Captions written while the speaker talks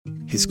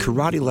his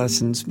karate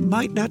lessons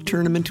might not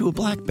turn him into a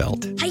black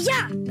belt.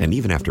 Hi-ya! And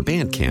even after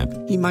band camp,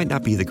 he might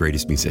not be the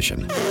greatest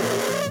musician.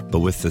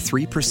 But with the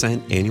 3%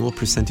 annual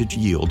percentage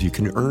yield you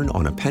can earn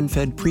on a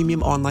PenFed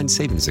premium online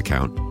savings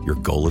account, your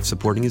goal of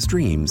supporting his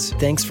dreams...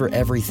 Thanks for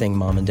everything,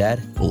 Mom and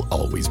Dad. ...will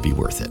always be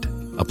worth it.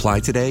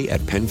 Apply today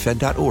at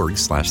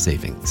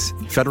PenFed.org/savings.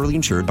 Federally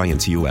insured by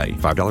NCUA.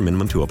 $5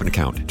 minimum to open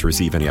account. To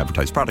receive any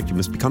advertised product, you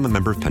must become a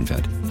member of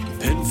PenFed.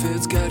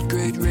 PenFed's got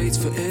great rates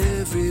for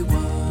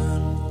everyone.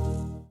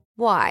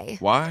 Why?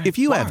 Why? If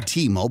you have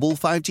T-Mobile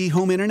 5G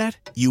home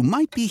internet, you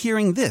might be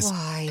hearing this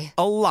Why?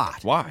 a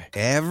lot. Why?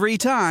 Every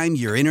time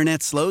your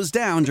internet slows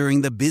down during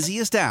the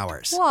busiest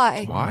hours.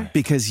 Why? Why?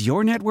 Because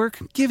your network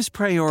gives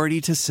priority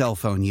to cell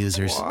phone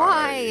users.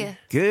 Why?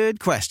 Good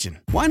question.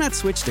 Why not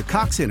switch to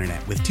Cox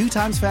Internet with 2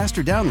 times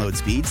faster download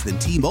speeds than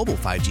T-Mobile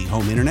 5G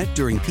home internet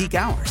during peak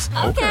hours?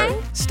 Okay.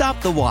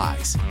 Stop the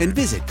whys and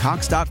visit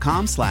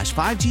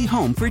cox.com/5G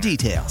home for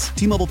details.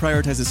 T-Mobile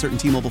prioritizes certain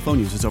T-Mobile phone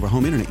users over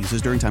home internet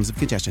users during times of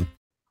congestion.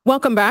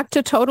 Welcome back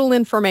to Total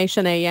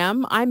Information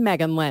AM. I'm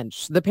Megan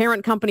Lynch. The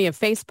parent company of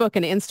Facebook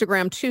and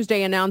Instagram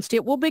Tuesday announced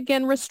it will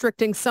begin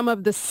restricting some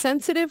of the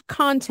sensitive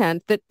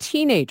content that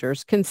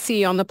teenagers can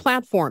see on the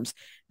platforms.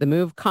 The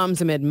move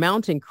comes amid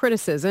mounting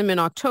criticism. In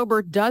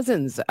October,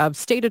 dozens of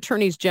state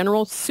attorneys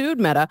general sued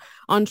Meta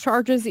on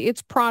charges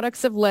its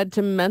products have led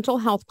to mental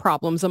health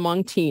problems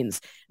among teens.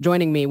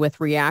 Joining me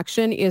with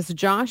reaction is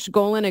Josh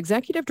Golan,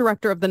 executive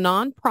director of the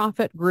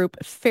nonprofit group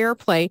Fair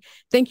Play.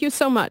 Thank you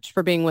so much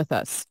for being with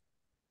us.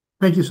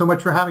 Thank you so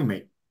much for having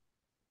me.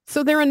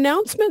 So their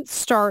announcement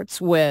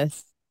starts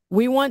with,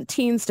 we want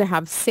teens to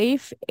have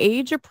safe,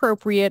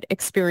 age-appropriate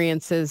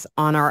experiences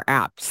on our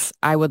apps.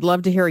 I would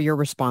love to hear your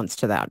response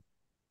to that.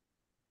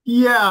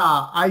 Yeah,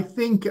 I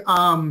think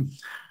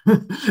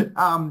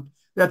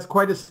that's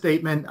quite a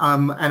statement.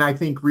 And I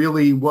think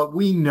really what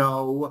we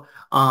know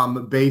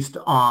based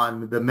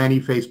on the many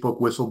Facebook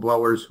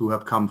whistleblowers who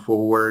have come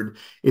forward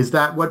is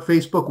that what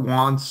Facebook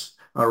wants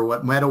or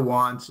what Meta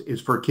wants is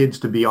for kids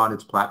to be on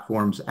its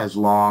platforms as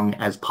long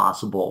as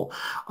possible,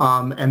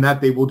 and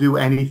that they will do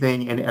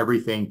anything and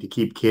everything to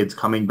keep kids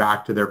coming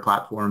back to their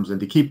platforms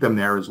and to keep them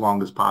there as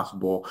long as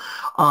possible.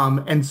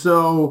 And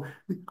so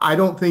I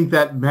don't think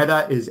that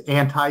Meta is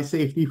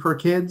anti-safety for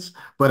kids,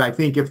 but I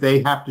think if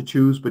they have to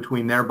choose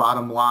between their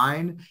bottom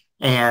line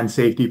and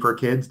safety for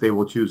kids, they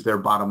will choose their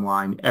bottom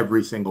line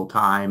every single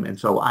time. And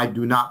so I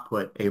do not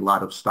put a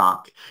lot of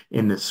stock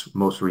in this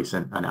most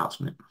recent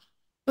announcement.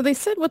 Well, they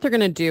said what they're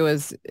going to do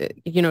is,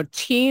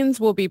 teens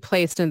will be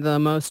placed in the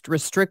most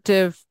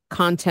restrictive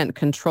content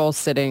control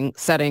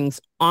settings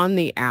on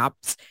the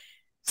apps.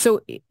 So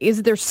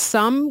is there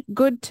some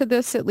good to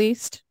this at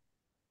least?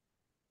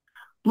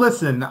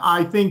 Listen,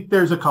 I think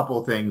there's a couple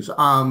of things.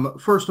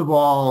 First of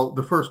all,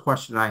 the first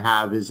question I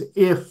have is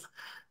if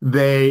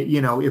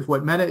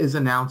what Meta is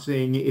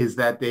announcing is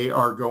that they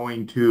are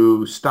going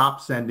to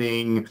stop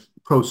sending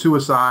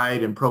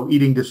pro-suicide and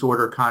pro-eating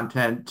disorder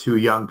content to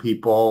young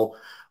people,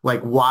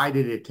 like, why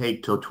did it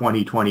take till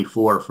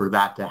 2024 for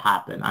that to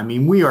happen? I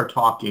mean, we are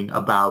talking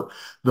about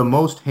the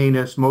most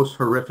heinous, most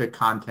horrific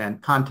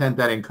content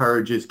that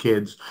encourages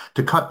kids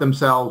to cut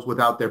themselves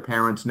without their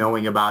parents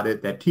knowing about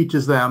it, that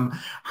teaches them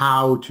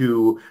how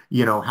to,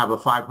 have a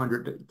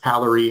 500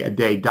 calorie a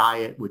day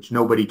diet, which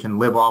nobody can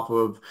live off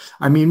of.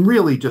 I mean,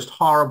 really just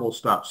horrible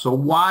stuff. So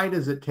why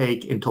does it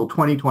take until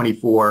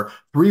 2024,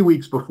 3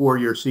 weeks before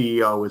your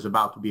CEO is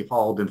about to be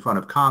hauled in front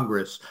of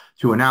Congress,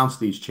 to announce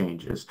these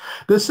changes?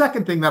 The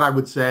second thing that I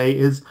would say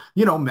is,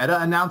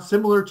 Meta announced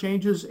similar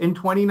changes in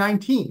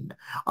 2019.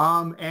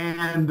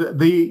 And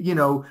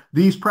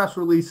these press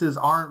releases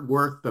aren't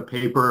worth the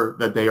paper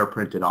that they are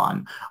printed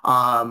on.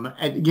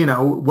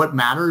 What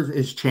matters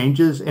is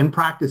changes in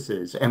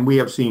practices. And we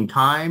have seen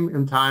time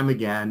and time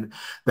again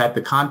that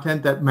the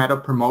content that Meta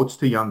promotes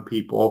to young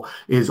people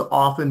is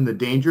often the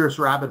dangerous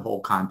rabbit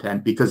hole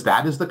content, because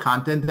that is the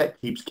content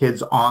that keeps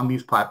kids on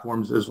these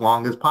platforms as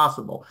long as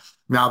possible.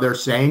 Now, they're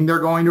saying they're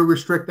going to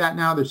restrict that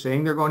now. They're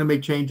saying they're going to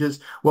make changes.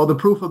 Well, the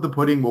proof of the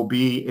pudding will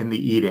be in the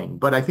eating.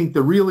 But I think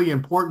the really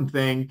important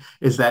thing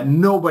is that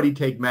nobody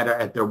take Meta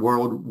at their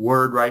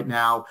word right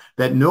now,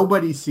 that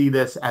nobody see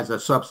this as a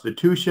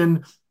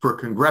substitution for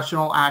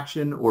congressional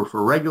action or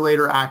for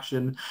regulator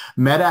action.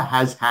 Meta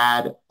has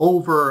had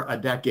over a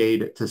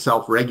decade to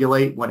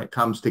self-regulate when it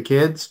comes to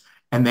kids,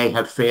 and they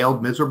have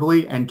failed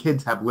miserably, and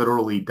kids have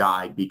literally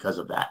died because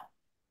of that.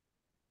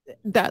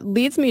 That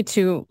leads me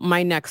to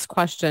my next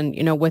question.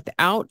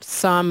 Without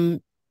some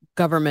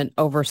government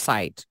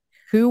oversight,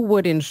 who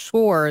would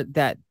ensure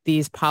that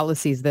these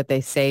policies that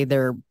they say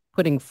they're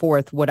putting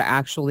forth would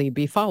actually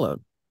be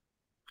followed?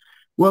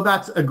 Well,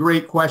 that's a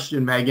great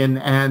question, Megan.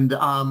 And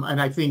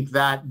I think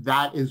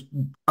that is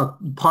a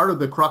part of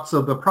the crux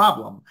of the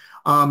problem.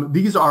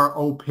 These are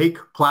opaque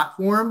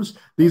platforms.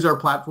 These are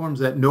platforms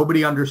that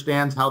nobody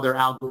understands how their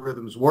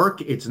algorithms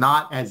work. It's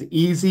not as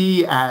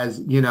easy as,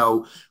 if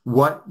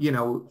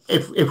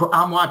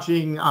I'm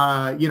watching,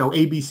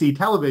 ABC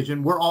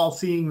television, we're all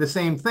seeing the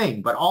same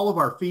thing, but all of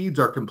our feeds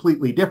are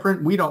completely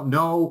different. We don't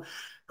know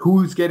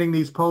who's getting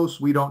these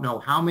posts. We don't know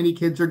how many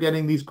kids are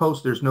getting these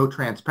posts. There's no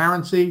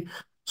transparency.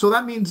 So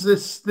that means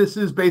this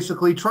is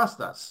basically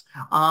trust us.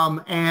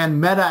 And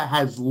Meta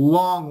has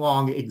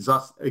long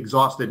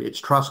exhausted its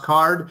trust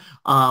card.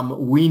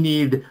 We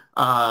need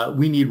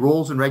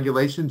rules and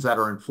regulations that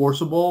are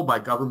enforceable by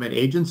government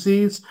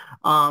agencies.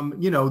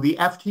 The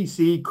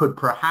FTC could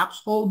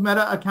perhaps hold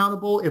Meta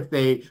accountable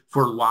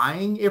for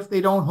lying if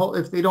they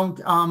don't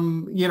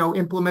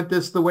implement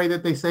this the way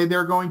that they say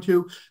they're going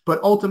to.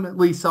 But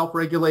ultimately,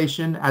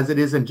 self-regulation, as it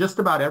is in just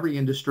about every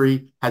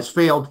industry, has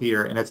failed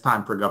here, and it's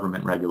time for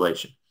government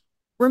regulation.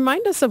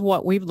 Remind us of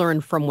what we've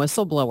learned from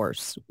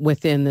whistleblowers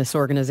within this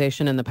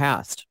organization in the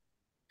past.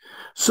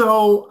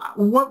 So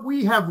what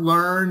we have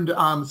learned,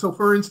 so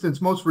for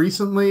instance, most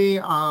recently,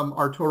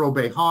 Arturo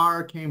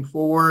Bejar came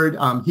forward.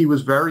 He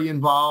was very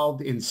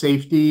involved in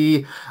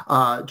safety,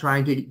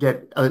 trying to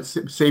get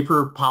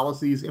safer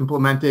policies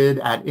implemented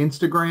at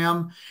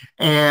Instagram.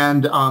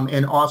 And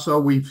also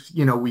we've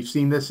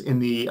seen this in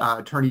the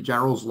Attorney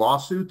General's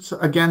lawsuits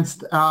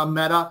against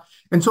Meta.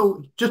 And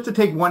so just to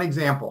take one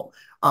example,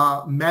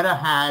 Meta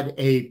had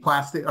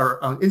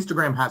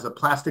Instagram has a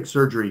plastic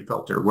surgery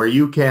filter where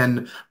you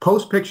can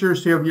post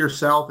pictures of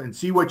yourself and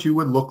see what you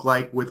would look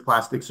like with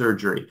plastic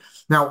surgery.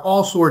 Now,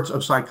 all sorts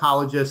of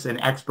psychologists and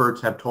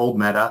experts have told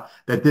Meta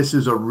that this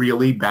is a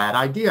really bad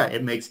idea.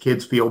 It makes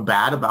kids feel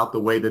bad about the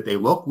way that they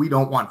look. We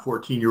don't want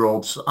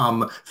 14-year-olds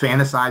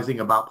fantasizing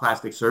about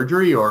plastic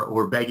surgery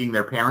or begging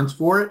their parents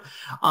for it.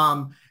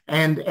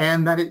 And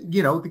that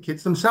the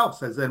kids themselves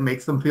says that it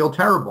makes them feel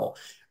terrible.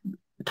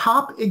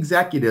 Top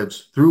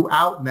executives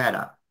throughout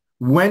Meta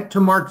went to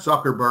Mark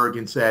Zuckerberg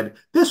and said,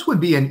 this would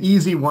be an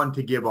easy one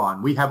to give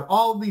on. We have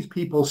all of these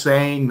people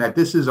saying that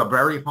this is a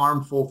very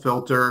harmful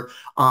filter.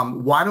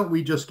 Why don't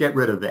we just get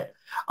rid of it?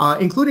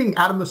 Including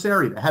Adam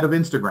Mosseri, the head of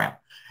Instagram.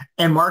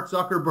 And Mark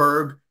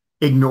Zuckerberg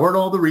ignored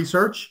all the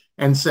research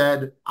and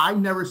said, I've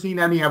never seen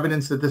any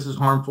evidence that this is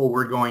harmful.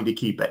 We're going to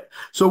keep it.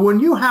 So when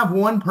you have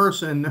one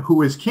person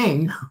who is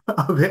king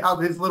of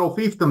his little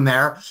fiefdom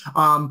there,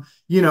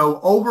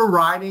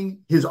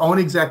 overriding his own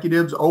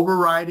executives,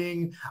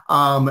 overriding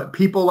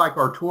people like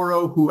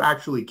Arturo who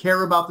actually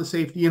care about the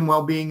safety and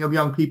well-being of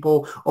young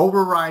people,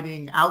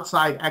 overriding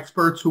outside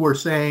experts who are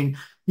saying,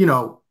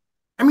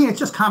 it's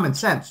just common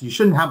sense. You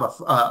shouldn't have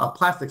a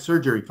plastic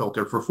surgery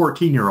filter for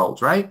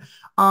 14-year-olds, right?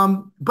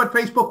 But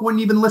Facebook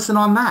wouldn't even listen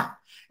on that.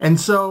 And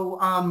so,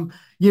 and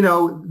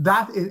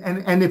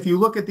if you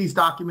look at these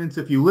documents,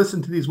 if you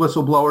listen to these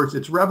whistleblowers,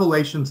 it's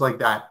revelations like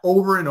that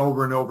over and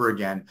over and over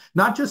again.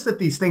 Not just that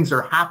these things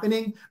are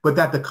happening, but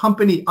that the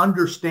company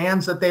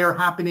understands that they are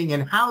happening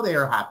and how they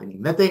are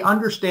happening, that they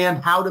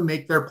understand how to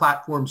make their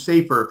platform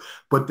safer,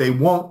 but they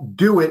won't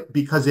do it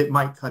because it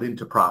might cut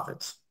into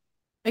profits.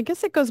 I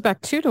guess it goes back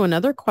to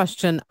another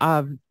question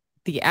of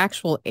the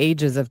actual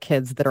ages of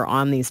kids that are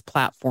on these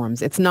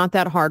platforms. It's not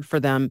that hard for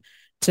them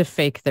to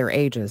fake their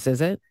ages, is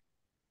it?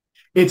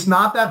 It's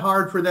not that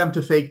hard for them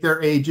to fake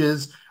their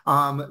ages.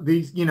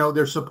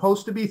 They're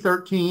supposed to be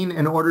 13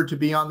 in order to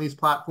be on these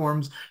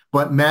platforms,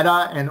 but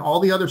Meta and all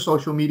the other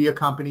social media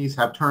companies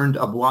have turned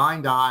a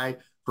blind eye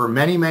for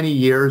many, many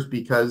years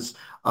because,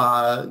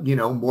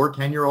 more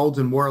 10-year-olds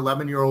and more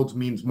 11-year-olds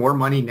means more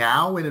money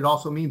now. And it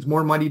also means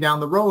more money down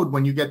the road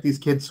when you get these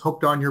kids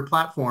hooked on your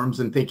platforms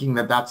and thinking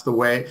that that's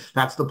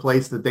the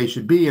place that they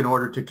should be in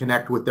order to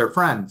connect with their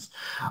friends.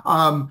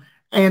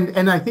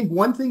 And I think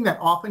one thing that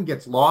often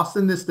gets lost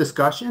in this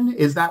discussion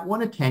is that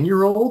when a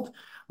 10-year-old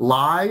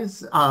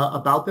lies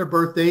about their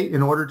birth date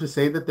in order to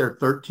say that they're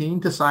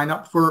 13 to sign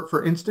up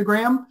for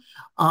Instagram,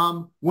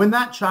 when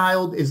that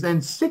child is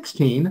then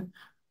 16,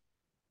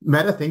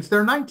 Meta thinks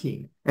they're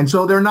 19. And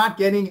so they're not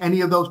getting any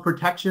of those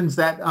protections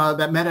that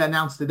Meta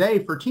announced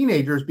today for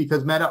teenagers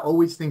because Meta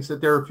always thinks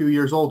that they're a few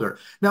years older.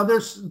 Now,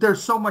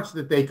 there's so much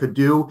that they could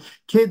do.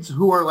 Kids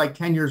who are like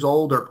 10 years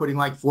old are putting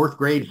like fourth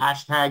grade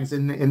hashtags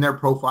in their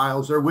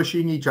profiles. They're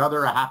wishing each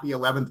other a happy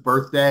 11th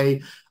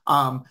birthday.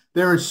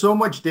 There is so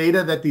much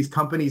data that these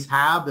companies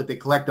have that they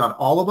collect on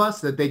all of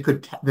us that they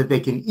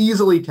can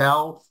easily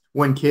tell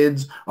when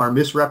kids are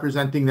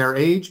misrepresenting their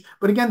age.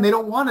 But again, they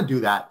don't want to do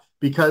that,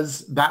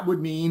 because that would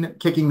mean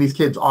kicking these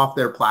kids off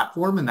their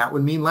platform, and that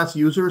would mean less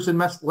users and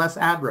less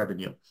ad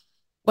revenue.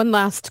 One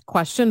last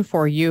question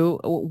for you.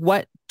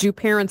 What do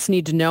parents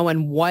need to know,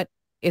 and what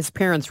is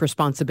parents'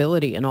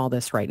 responsibility in all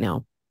this right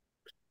now?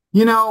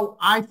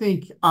 I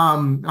think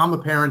I'm a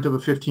parent of a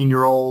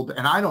 15-year-old,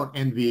 and I don't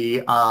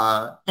envy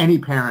any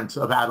parents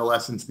of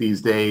adolescents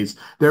these days.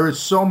 There is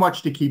so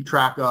much to keep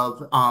track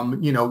of,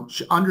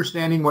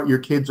 understanding what your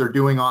kids are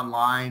doing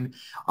online,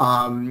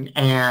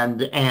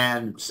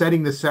 and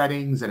setting the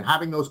settings and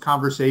having those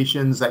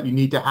conversations that you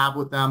need to have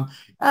with them.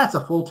 That's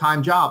a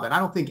full-time job, and I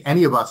don't think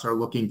any of us are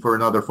looking for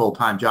another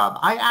full-time job.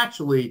 I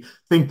actually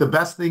think the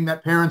best thing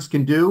that parents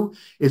can do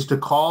is to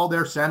call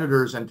their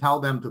senators and tell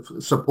them to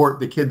support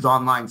the Kids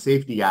Online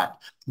Safety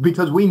Act,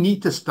 because we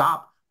need to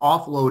stop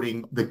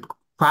offloading the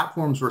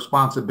platform's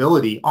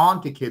responsibility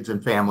onto kids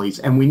and families,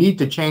 and we need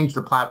to change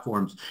the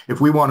platforms if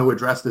we want to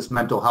address this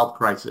mental health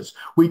crisis.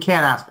 We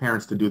can't ask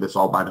parents to do this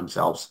all by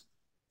themselves.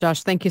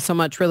 Josh, thank you so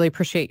much. Really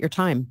appreciate your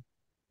time.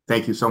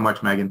 Thank you so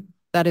much, Megan.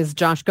 That is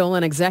Josh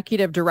Golan,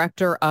 Executive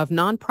Director of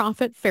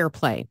Nonprofit Fair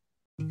Play.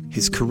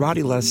 His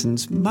karate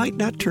lessons might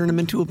not turn him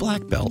into a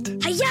black belt.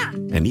 Hi-ya!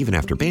 And even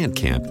after band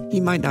camp, he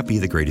might not be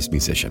the greatest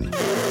musician.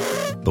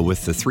 But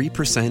with the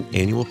 3%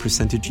 annual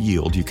percentage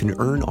yield you can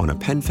earn on a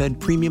PenFed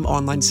premium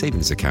online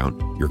savings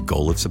account, your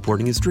goal of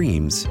supporting his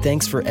dreams...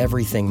 Thanks for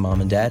everything,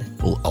 Mom and Dad.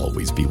 ...will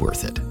always be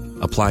worth it.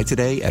 Apply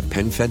today at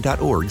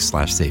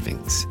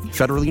PenFed.org/savings.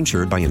 Federally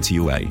insured by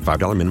NCUA.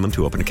 $5 minimum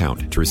to open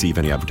account. To receive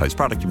any advertised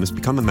product, you must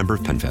become a member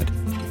of PenFed.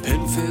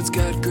 PenFed's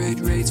got great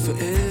rates for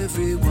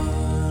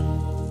everyone.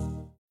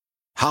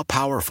 How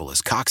powerful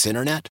is Cox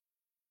Internet?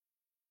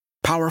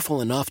 Powerful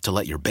enough to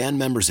let your band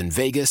members in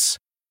Vegas,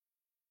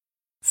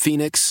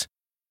 Phoenix,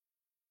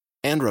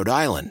 and Rhode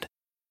Island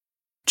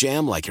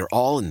jam like you're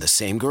all in the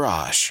same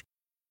garage.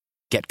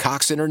 Get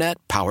Cox Internet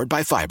powered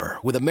by fiber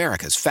with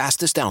America's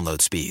fastest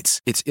download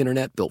speeds. It's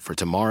internet built for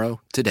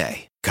tomorrow,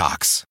 today.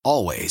 Cox,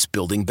 always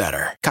building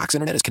better. Cox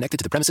Internet is connected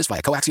to the premises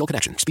via coaxial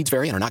connection. Speeds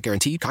vary and are not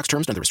guaranteed. Cox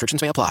terms and other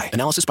restrictions may apply.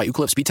 Analysis by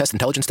Ookla Speed Test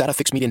Intelligence Data.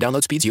 Fixed median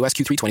download speeds. US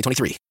Q3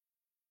 2023.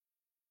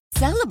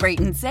 Celebrate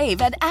and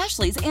save at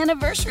Ashley's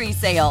Anniversary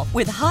Sale.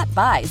 With Hot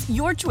Buys,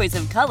 your choice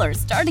of colors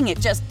starting at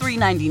just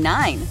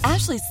 $3.99.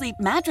 Ashley Sleep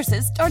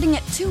mattresses starting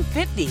at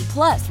 $2.50.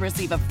 Plus,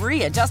 receive a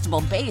free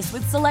adjustable base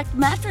with select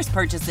mattress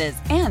purchases.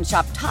 And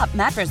shop top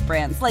mattress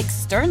brands like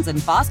Stearns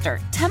 & Foster,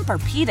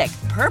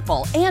 Tempur-Pedic,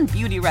 Purple, and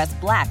Beautyrest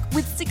Black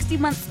with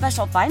 60-month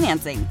special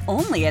financing.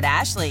 Only at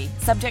Ashley.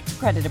 Subject to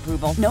credit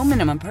approval. No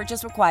minimum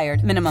purchase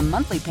required. Minimum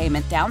monthly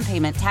payment, down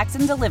payment, tax,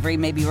 and delivery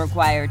may be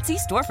required. See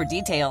store for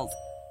details.